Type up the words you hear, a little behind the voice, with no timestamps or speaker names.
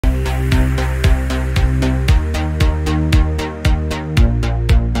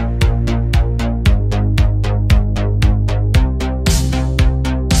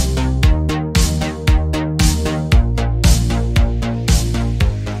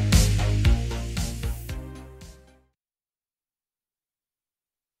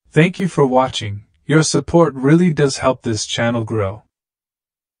Thank you for watching. Your support really does help this channel grow.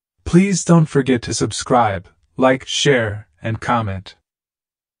 Please don't forget to subscribe, like, share, and comment.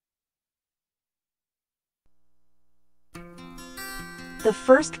 The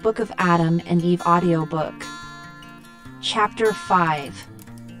First Book of Adam and Eve Audiobook. Chapter 5.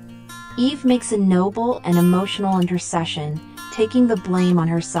 Eve makes a noble and emotional intercession, taking the blame on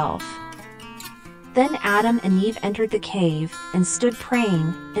herself. Then Adam and Eve entered the cave and stood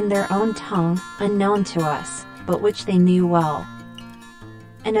praying in their own tongue, unknown to us, but which they knew well.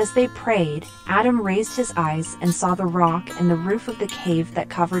 And as they prayed, Adam raised his eyes and saw the rock and the roof of the cave that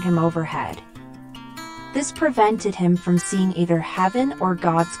covered him overhead. This prevented him from seeing either heaven or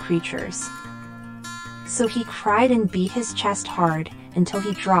God's creatures. So he cried and beat his chest hard until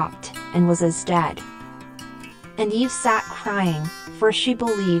he dropped and was as dead. And Eve sat crying, for she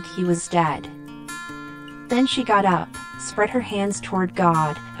believed he was dead. Then she got up, spread her hands toward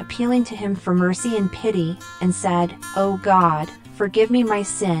God, appealing to him for mercy and pity, and said, "O God, forgive me my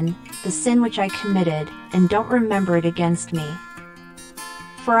sin, the sin which I committed, and don't remember it against me.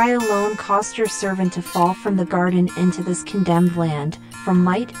 For I alone caused your servant to fall from the garden into this condemned land, from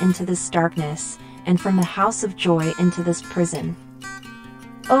light into this darkness, and from the house of joy into this prison.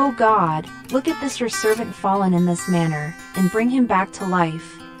 O God, look at this your servant fallen in this manner, and bring him back to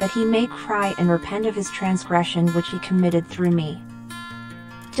life, that he may cry and repent of his transgression which he committed through me.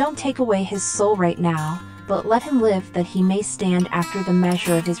 Don't take away his soul right now, but let him live that he may stand after the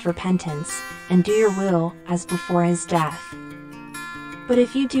measure of his repentance, and do your will as before his death. But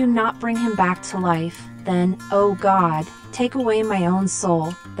if you do not bring him back to life, then, O God, take away my own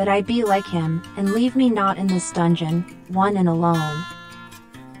soul, that I be like him, and leave me not in this dungeon, one and alone.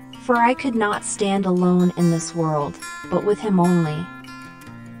 For I could not stand alone in this world, but with him only.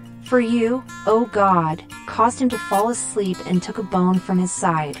 For you, O God, caused him to fall asleep and took a bone from his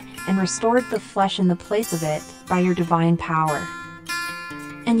side, and restored the flesh in the place of it, by your divine power.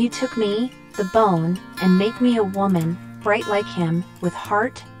 And you took me, the bone, and make me a woman, bright like him, with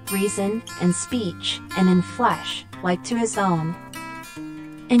heart, reason, and speech, and in flesh, like to his own.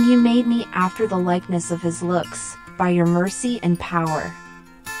 And you made me after the likeness of his looks, by your mercy and power.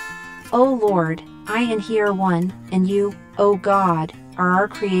 O Lord, I and he are one, and you, O God, are our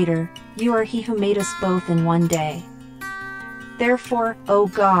Creator, you are he who made us both in one day. Therefore, O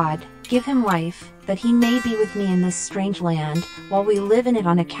God, give him life, that he may be with me in this strange land, while we live in it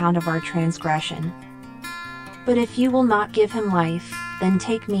on account of our transgression. But if you will not give him life, then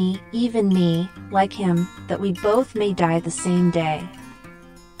take me, even me, like him, that we both may die the same day."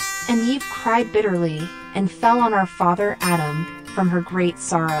 And Eve cried bitterly, and fell on our father Adam, from her great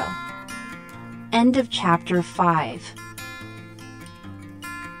sorrow. End of chapter 5.